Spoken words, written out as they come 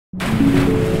In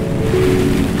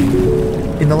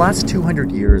the last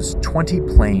 200 years, 20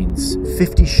 planes,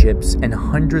 50 ships, and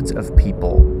hundreds of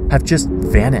people have just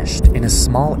vanished in a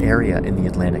small area in the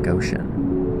Atlantic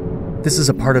Ocean. This is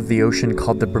a part of the ocean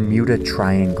called the Bermuda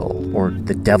Triangle, or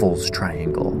the Devil's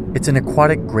Triangle. It's an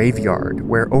aquatic graveyard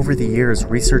where over the years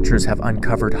researchers have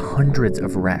uncovered hundreds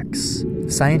of wrecks.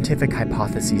 Scientific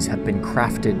hypotheses have been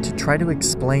crafted to try to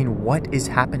explain what is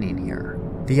happening here.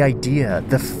 The idea,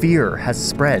 the fear has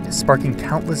spread, sparking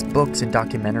countless books and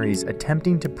documentaries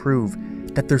attempting to prove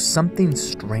that there's something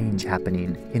strange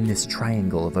happening in this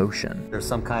triangle of ocean. There's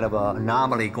some kind of an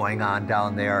anomaly going on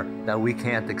down there that we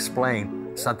can't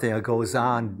explain. Something that goes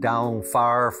on down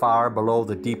far, far below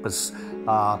the deepest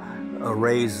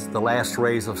rays, the last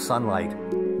rays of sunlight.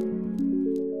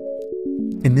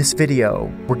 In this video,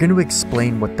 we're going to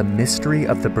explain what the mystery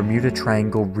of the Bermuda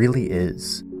Triangle really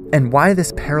is, and why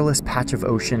this perilous patch of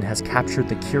ocean has captured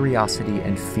the curiosity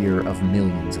and fear of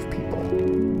millions of people.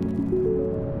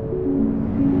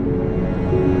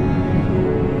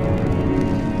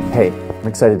 Hey, I'm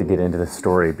excited to get into this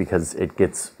story because it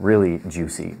gets really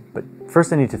juicy, but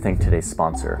first I need to thank today's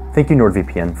sponsor. Thank you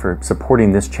NordVPN for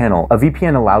supporting this channel. A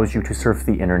VPN allows you to surf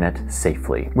the internet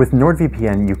safely. With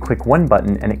NordVPN, you click one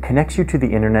button and it connects you to the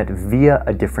internet via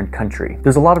a different country.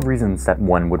 There's a lot of reasons that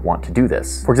one would want to do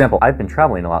this. For example, I've been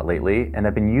traveling a lot lately and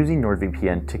I've been using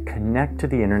NordVPN to connect to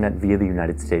the internet via the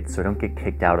United States so I don't get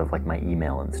kicked out of like my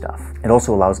email and stuff. It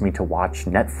also allows me to watch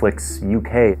Netflix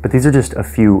UK, but these are just a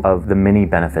few of the many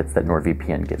benefits that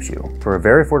NordVPN gives you. For a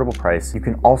very affordable price, you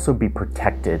can also be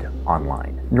protected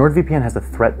online. NordVPN has a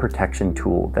threat protection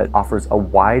tool that offers a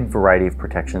wide variety of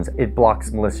protections. It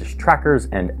blocks malicious trackers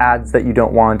and ads that you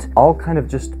don't want, all kind of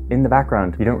just in the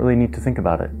background. You don't really need to think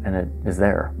about it, and it is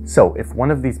there. So if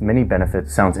one of these many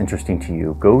benefits sounds interesting to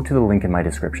you, go to the link in my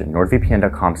description,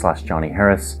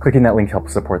 nordvpn.com/JohnnyHarris. Clicking that link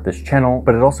helps support this channel,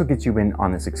 but it also gets you in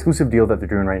on this exclusive deal that they're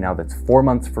doing right now that's 4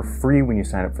 months for free when you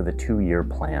sign up for the 2-year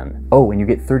plan. Oh, and you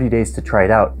get 30 days to try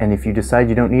it out, and if you decide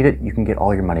you don't need it, you can get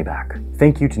all your money back.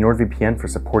 Thank you to NordVPN for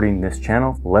supporting this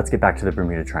channel. Let's get back to the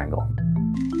Bermuda Triangle.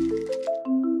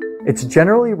 It's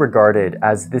generally regarded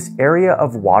as this area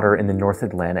of water in the North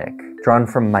Atlantic, drawn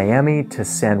from Miami to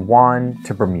San Juan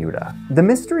to Bermuda. The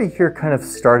mystery here kind of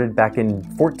started back in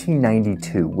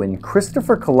 1492 when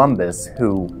Christopher Columbus,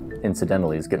 who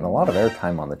incidentally is getting a lot of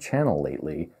airtime on the channel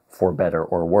lately, for better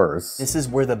or worse. This is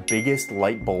where the biggest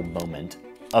light bulb moment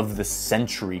of the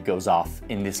century goes off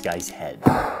in this guy's head.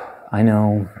 I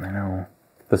know.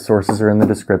 The sources are in the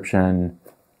description.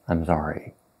 I'm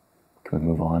sorry. Can we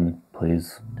move on,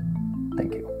 please?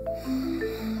 Thank you.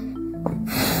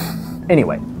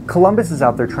 Anyway, Columbus is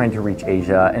out there trying to reach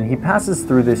Asia, and he passes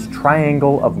through this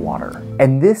triangle of water.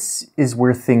 And this is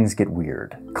where things get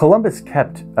weird. Columbus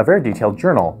kept a very detailed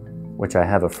journal, which I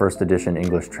have a first edition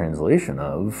English translation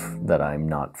of that I'm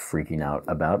not freaking out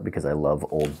about because I love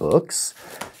old books.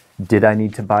 Did I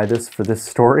need to buy this for this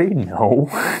story? No.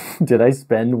 Did I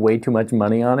spend way too much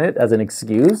money on it as an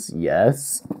excuse?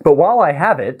 Yes. But while I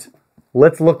have it,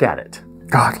 let's look at it.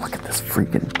 God, look at this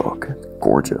freaking book. It's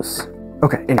gorgeous.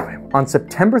 Okay, anyway, on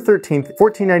September 13th,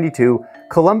 1492,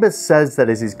 Columbus says that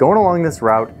as he's going along this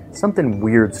route, something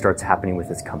weird starts happening with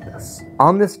his compass.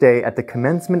 On this day, at the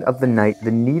commencement of the night, the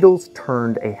needles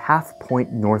turned a half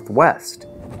point northwest,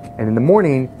 and in the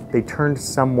morning, they turned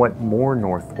somewhat more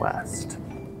northwest.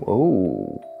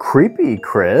 Whoa, creepy,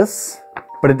 Chris.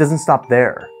 But it doesn't stop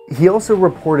there. He also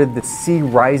reported the sea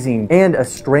rising and a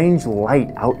strange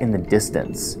light out in the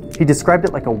distance. He described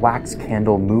it like a wax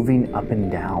candle moving up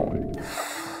and down.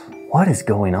 What is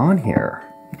going on here?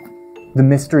 The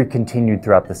mystery continued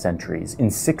throughout the centuries. In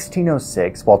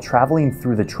 1606, while traveling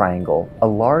through the Triangle, a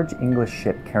large English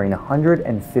ship carrying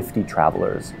 150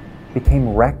 travelers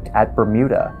became wrecked at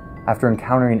Bermuda after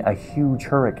encountering a huge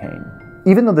hurricane.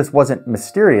 Even though this wasn't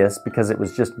mysterious because it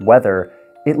was just weather,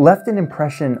 it left an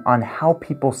impression on how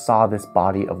people saw this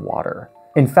body of water.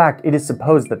 In fact, it is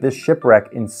supposed that this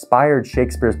shipwreck inspired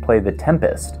Shakespeare's play The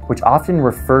Tempest, which often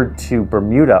referred to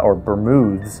Bermuda or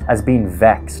Bermudes as being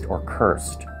vexed or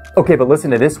cursed. Okay, but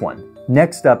listen to this one.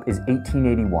 Next up is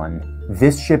 1881.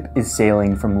 This ship is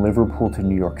sailing from Liverpool to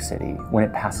New York City when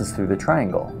it passes through the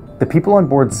Triangle. The people on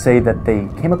board say that they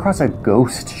came across a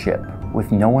ghost ship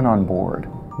with no one on board.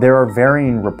 There are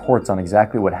varying reports on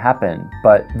exactly what happened,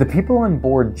 but the people on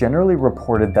board generally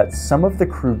reported that some of the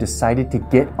crew decided to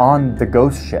get on the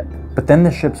ghost ship, but then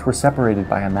the ships were separated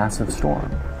by a massive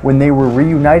storm. When they were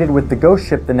reunited with the ghost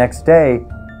ship the next day,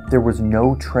 there was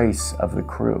no trace of the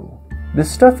crew.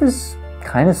 This stuff is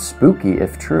kind of spooky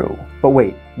if true. But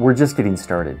wait, we're just getting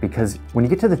started, because when you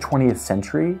get to the 20th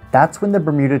century, that's when the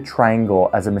Bermuda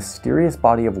Triangle as a mysterious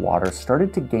body of water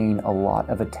started to gain a lot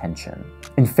of attention.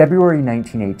 In February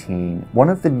 1918, one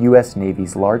of the US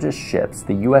Navy's largest ships,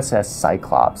 the USS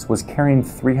Cyclops, was carrying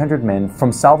 300 men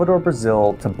from Salvador,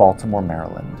 Brazil to Baltimore,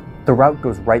 Maryland. The route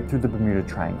goes right through the Bermuda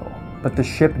Triangle, but the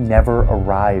ship never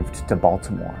arrived to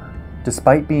Baltimore.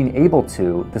 Despite being able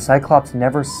to, the Cyclops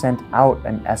never sent out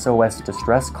an SOS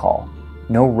distress call.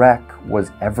 No wreck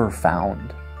was ever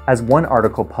found. As one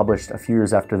article published a few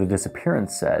years after the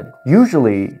disappearance said,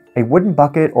 usually a wooden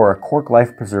bucket or a cork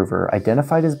life preserver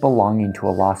identified as belonging to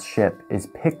a lost ship is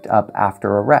picked up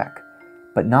after a wreck,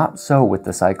 but not so with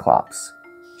the Cyclops.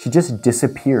 She just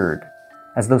disappeared,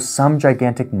 as though some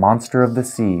gigantic monster of the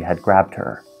sea had grabbed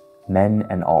her, men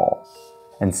and all,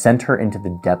 and sent her into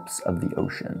the depths of the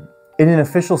ocean. In an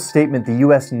official statement, the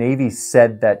US Navy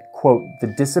said that, quote,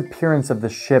 "The disappearance of the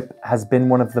ship has been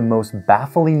one of the most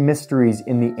baffling mysteries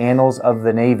in the annals of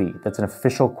the Navy." That's an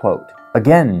official quote.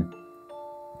 Again,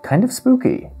 kind of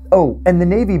spooky. Oh, and the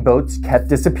Navy boats kept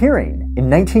disappearing. In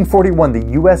 1941, the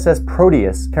USS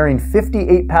Proteus, carrying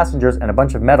 58 passengers and a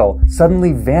bunch of metal,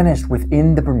 suddenly vanished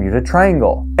within the Bermuda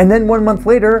Triangle. And then 1 month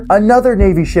later, another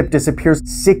Navy ship disappears,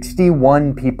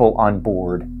 61 people on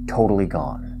board, totally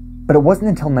gone. But it wasn't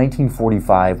until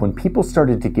 1945 when people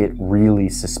started to get really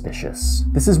suspicious.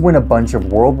 This is when a bunch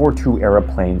of World War II era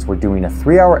planes were doing a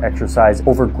 3-hour exercise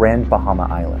over Grand Bahama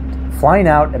Island, flying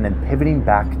out and then pivoting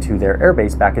back to their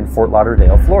airbase back in Fort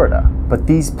Lauderdale, Florida. But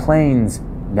these planes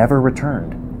never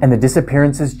returned, and the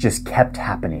disappearances just kept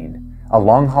happening. A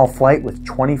long-haul flight with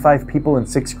 25 people and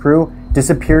 6 crew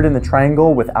disappeared in the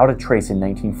Triangle without a trace in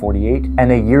 1948,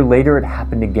 and a year later it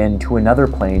happened again to another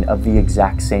plane of the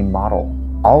exact same model.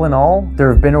 All in all, there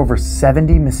have been over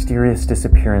 70 mysterious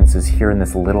disappearances here in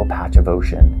this little patch of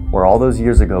ocean, where all those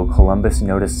years ago Columbus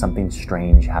noticed something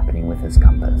strange happening with his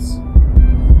compass.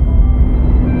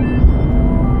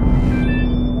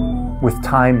 With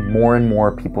time, more and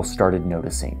more people started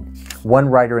noticing. One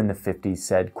writer in the 50s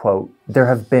said, quote, "There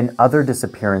have been other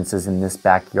disappearances in this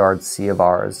backyard sea of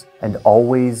ours, and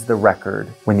always the record,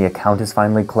 when the account is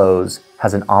finally closed,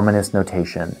 has an ominous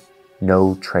notation,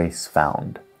 no trace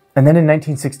found." And then in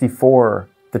 1964,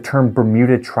 the term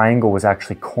Bermuda Triangle was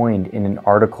actually coined in an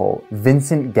article.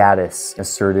 Vincent Gaddis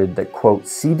asserted that, quote,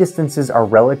 "Sea distances are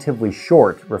relatively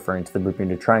short," referring to the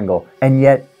Bermuda Triangle, "and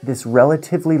yet this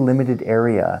relatively limited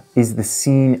area is the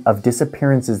scene of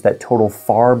disappearances that total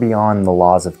far beyond the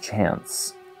laws of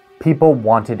chance." People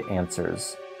wanted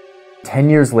answers. 10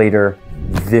 years later,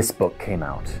 this book came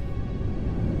out.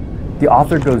 The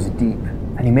author goes deep,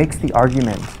 and he makes the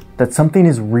argument that something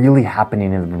is really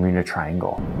happening in the Bermuda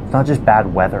Triangle. It's not just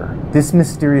bad weather. This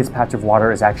mysterious patch of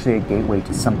water is actually a gateway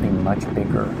to something much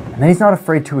bigger. And then he's not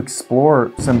afraid to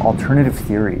explore some alternative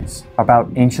theories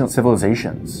about ancient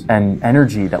civilizations and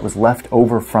energy that was left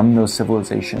over from those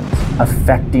civilizations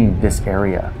affecting this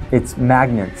area. It's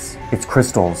magnets, it's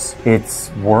crystals, it's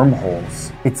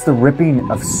wormholes, it's the ripping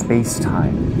of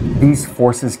space-time. These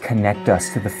forces connect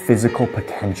us to the physical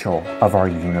potential of our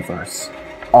universe,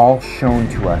 all shown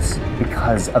to us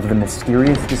because of the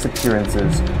mysterious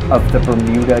disappearances of the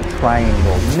Bermuda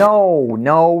Triangle.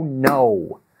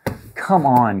 No. Come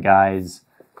on, guys.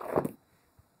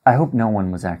 I hope no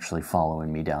one was actually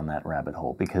following me down that rabbit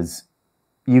hole, because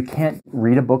you can't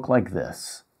read a book like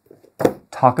this,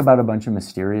 talk about a bunch of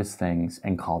mysterious things,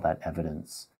 and call that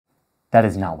evidence. That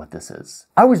is not what this is.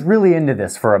 I was really into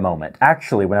this for a moment,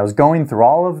 actually, when I was going through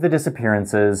all of the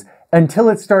disappearances, until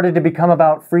it started to become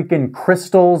about freaking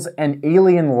crystals and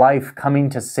alien life coming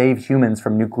to save humans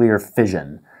from nuclear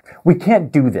fission. We can't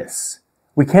do this.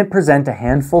 We can't present a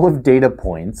handful of data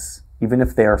points, even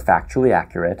if they are factually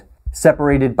accurate,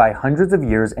 separated by hundreds of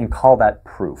years, and call that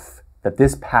proof that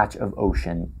this patch of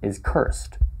ocean is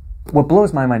cursed. What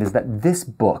blows my mind is that this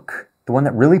book, the one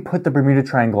that really put the Bermuda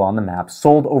Triangle on the map,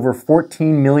 sold over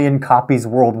 14 million copies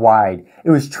worldwide.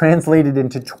 It was translated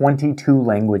into 22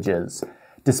 languages,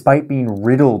 despite being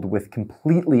riddled with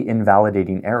completely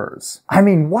invalidating errors. I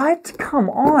mean, what? Come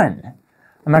on.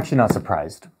 I'm actually not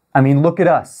surprised. I mean, look at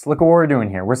us. Look at what we're doing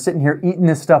here. We're sitting here eating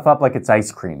this stuff up like it's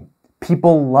ice cream.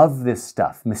 People love this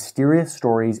stuff, mysterious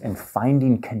stories and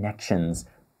finding connections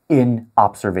in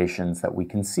observations that we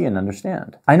can see and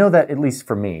understand. I know that, at least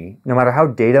for me, no matter how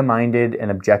data-minded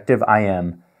and objective I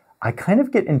am, I kind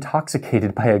of get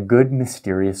intoxicated by a good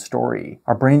mysterious story.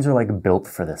 Our brains are like built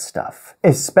for this stuff.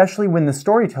 Especially when the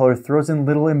storyteller throws in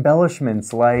little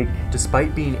embellishments like,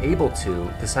 despite being able to,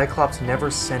 the Cyclops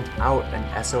never sent out an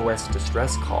SOS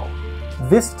distress call.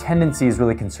 This tendency is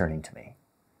really concerning to me.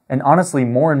 And honestly,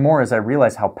 more and more as I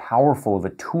realize how powerful of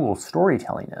a tool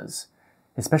storytelling is.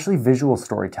 especially visual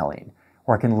storytelling,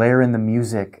 where I can layer in the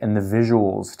music and the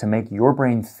visuals to make your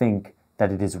brain think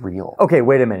that it is real. Okay,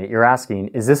 wait a minute, you're asking,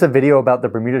 is this a video about the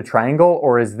Bermuda Triangle,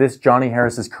 or is this Johnny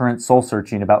Harris's current soul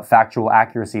searching about factual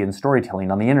accuracy and storytelling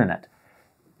on the internet?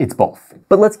 It's both.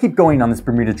 But let's keep going on this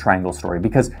Bermuda Triangle story,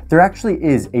 because there actually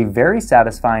is a very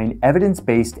satisfying,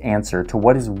 evidence-based answer to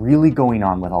what is really going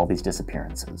on with all these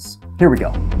disappearances. Here we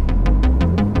go.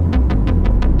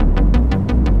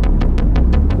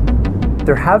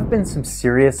 There have been some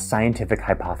serious scientific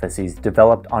hypotheses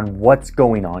developed on what's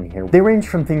going on here. They range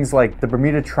from things like the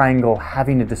Bermuda Triangle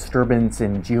having a disturbance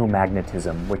in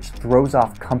geomagnetism, which throws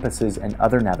off compasses and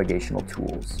other navigational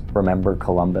tools. Remember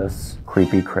Columbus?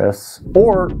 Creepy Chris?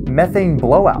 Or methane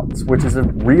blowouts, which is a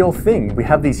real thing. We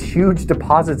have these huge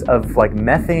deposits of like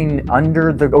methane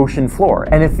under the ocean floor.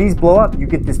 And if these blow up, you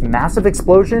get this massive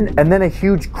explosion and then a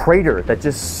huge crater that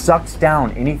just sucks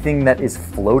down anything that is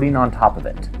floating on top of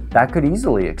it. That could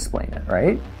easily explain it,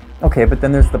 right? Okay, but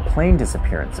then there's the plane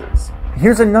disappearances.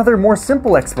 Here's another more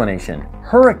simple explanation.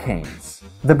 Hurricanes.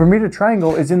 The Bermuda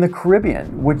Triangle is in the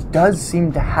Caribbean, which does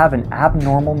seem to have an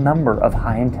abnormal number of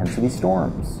high-intensity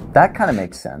storms. That kind of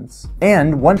makes sense.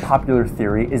 And one popular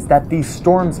theory is that these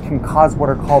storms can cause what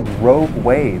are called rogue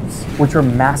waves, which are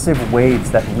massive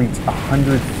waves that reach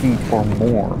 100 feet or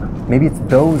more. Maybe it's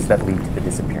those that lead to the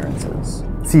disappearances.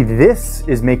 See, this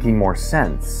is making more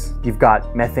sense. You've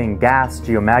got methane gas,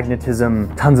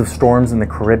 geomagnetism, tons of storms in the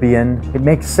Caribbean. It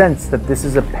makes sense that this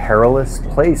is a perilous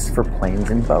place for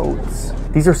planes and boats.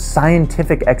 These are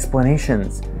scientific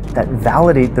explanations that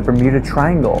validate the Bermuda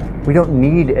Triangle. We don't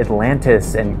need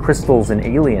Atlantis and crystals and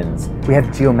aliens. We have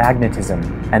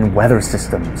geomagnetism and weather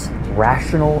systems.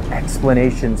 Rational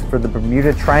explanations for the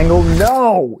Bermuda Triangle?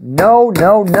 No, no,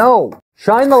 no, no.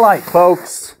 Shine the light,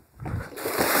 folks.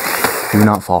 Do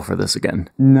not fall for this again.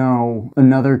 No,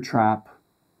 another trap.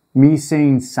 Me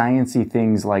saying sciencey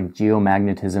things like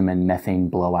geomagnetism and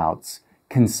methane blowouts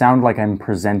can sound like I'm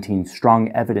presenting strong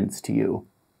evidence to you,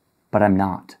 but I'm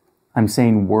not. I'm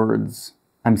saying words.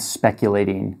 I'm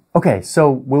speculating. Okay, so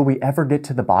will we ever get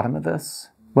to the bottom of this?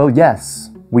 Well, yes,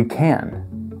 we can.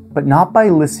 But not by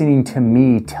listening to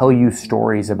me tell you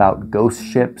stories about ghost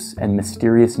ships and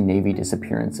mysterious Navy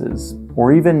disappearances,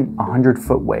 or even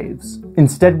 100-foot waves.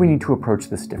 Instead, we need to approach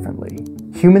this differently.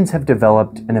 Humans have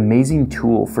developed an amazing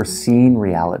tool for seeing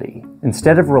reality.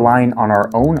 Instead of relying on our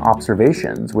own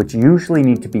observations, which usually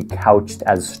need to be couched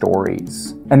as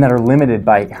stories, and that are limited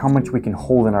by how much we can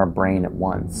hold in our brain at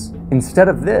once. Instead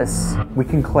of this, we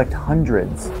can collect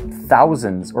hundreds,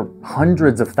 thousands, or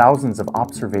hundreds of thousands of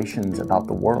observations about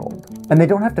the world. And they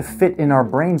don't have to fit in our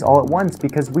brains all at once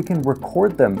because we can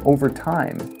record them over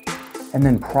time and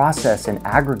then process and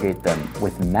aggregate them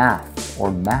with math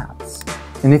or maps.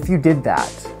 And if you did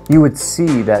that, you would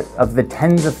see that of the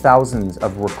tens of thousands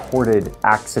of recorded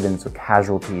accidents or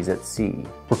casualties at sea,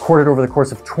 recorded over the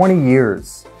course of 20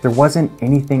 years, there wasn't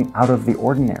anything out of the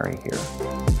ordinary here.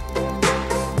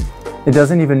 It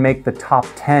doesn't even make the top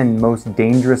 10 most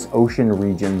dangerous ocean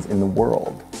regions in the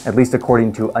world, at least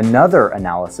according to another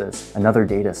analysis, another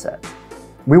data set.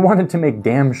 We wanted to make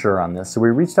damn sure on this, so we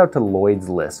reached out to Lloyd's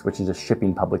List, which is a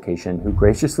shipping publication, who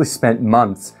graciously spent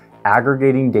months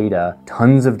aggregating data,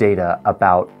 tons of data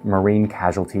about marine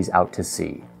casualties out to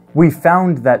sea. We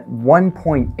found that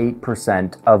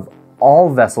 1.8% of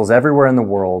all vessels everywhere in the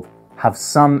world have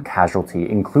some casualty,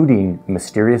 including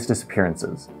mysterious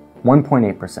disappearances.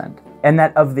 1.8%. And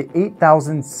that of the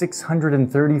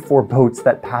 8,634 boats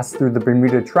that passed through the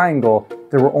Bermuda Triangle,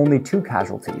 there were only 2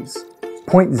 casualties.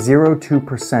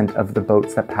 0.02% of the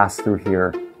boats that passed through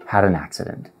here had an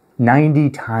accident.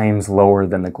 90 times lower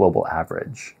than the global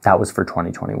average. That was for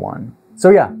 2021. So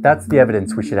yeah, that's the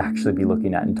evidence we should actually be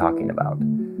looking at and talking about.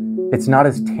 It's not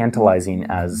as tantalizing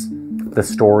as the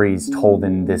stories told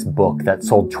in this book that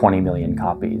sold 20 million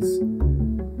copies,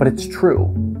 but it's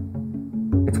true.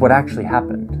 It's what actually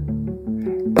happened.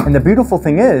 And the beautiful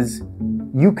thing is,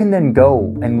 you can then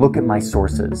go and look at my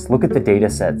sources, look at the data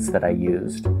sets that I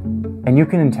used, and you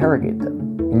can interrogate them.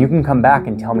 And you can come back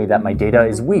and tell me that my data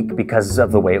is weak because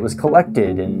of the way it was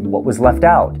collected and what was left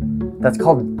out. That's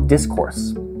called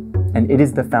discourse. And it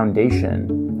is the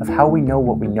foundation of how we know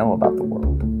what we know about the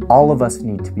world. All of us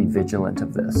need to be vigilant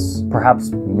of this.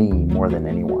 Perhaps me more than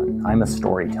anyone. I'm a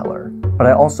storyteller. But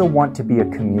I also want to be a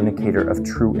communicator of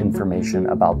true information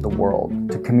about the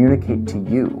world, to communicate to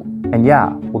you. And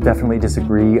yeah, we'll definitely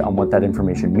disagree on what that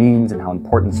information means and how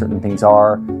important certain things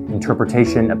are,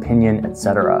 interpretation, opinion,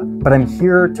 etc. But I'm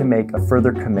here to make a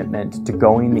further commitment to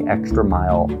going the extra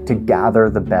mile to gather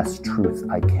the best truth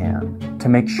I can, to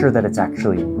make sure that it's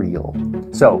actually real.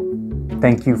 So,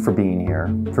 Thank you for being here,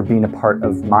 for being a part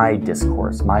of my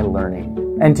discourse, my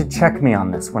learning, and to check me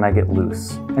on this when I get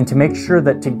loose, and to make sure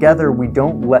that together we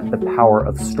don't let the power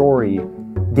of story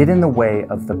get in the way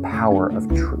of the power of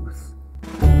truth.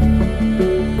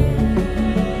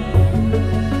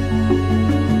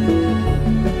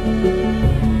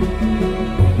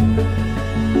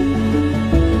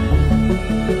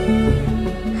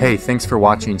 Hey, thanks for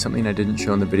watching. Something I didn't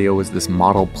show in the video was this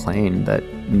model plane that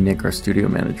Nick, our studio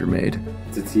manager, made.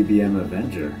 It's a TBM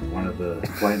Avenger, one of the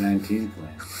Flight 19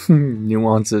 planes.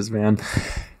 Nuances, man.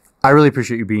 I really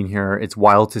appreciate you being here. It's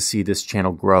wild to see this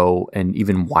channel grow, and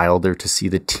even wilder to see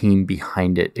the team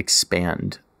behind it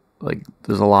expand. Like,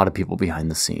 there's a lot of people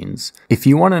behind the scenes. If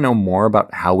you want to know more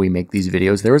about how we make these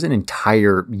videos, there is an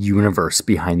entire universe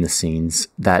behind the scenes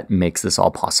that makes this all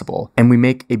possible. And we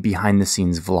make a behind the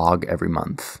scenes vlog every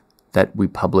month that we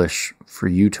publish for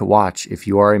you to watch if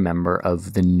you are a member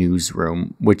of the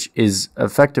newsroom, which is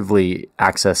effectively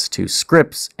access to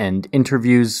scripts and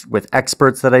interviews with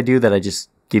experts that I do that I just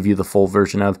give you the full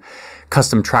version of,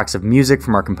 custom tracks of music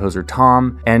from our composer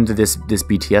Tom, and this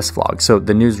BTS vlog. So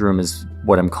the newsroom is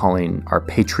what I'm calling our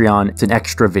Patreon. It's an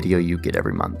extra video you get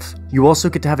every month. You also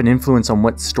get to have an influence on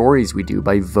what stories we do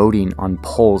by voting on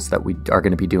polls that we are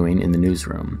going to be doing in the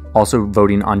newsroom. Also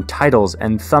voting on titles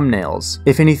and thumbnails.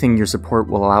 If anything, your support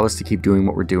will allow us to keep doing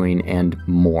what we're doing and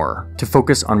more, to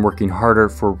focus on working harder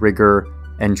for rigor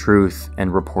and truth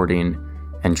and reporting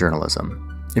and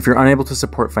journalism. If you're unable to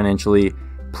support financially,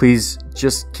 please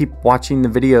just keep watching the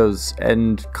videos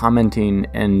and commenting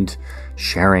and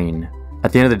sharing.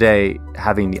 At the end of the day,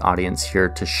 having the audience here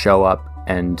to show up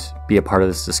and be a part of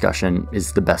this discussion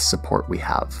is the best support we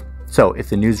have. So if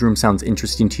the newsroom sounds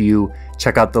interesting to you,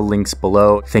 check out the links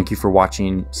below. Thank you for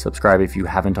watching. Subscribe if you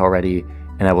haven't already,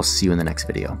 and I will see you in the next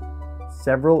video.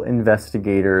 Several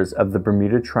investigators of the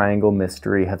Bermuda Triangle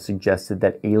mystery have suggested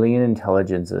that alien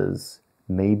intelligences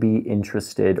may be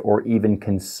interested or even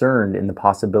concerned in the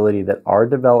possibility that our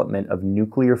development of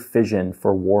nuclear fission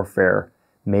for warfare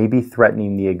may be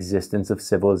threatening the existence of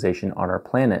civilization on our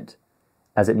planet,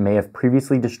 as it may have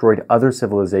previously destroyed other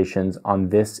civilizations on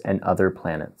this and other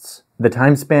planets. The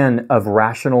time span of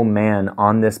rational man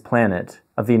on this planet,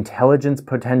 of the intelligence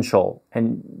potential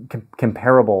and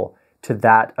comparable to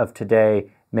that of today,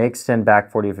 may extend back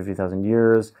 40 or 50,000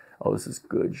 years. Oh, this is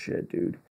good shit, dude.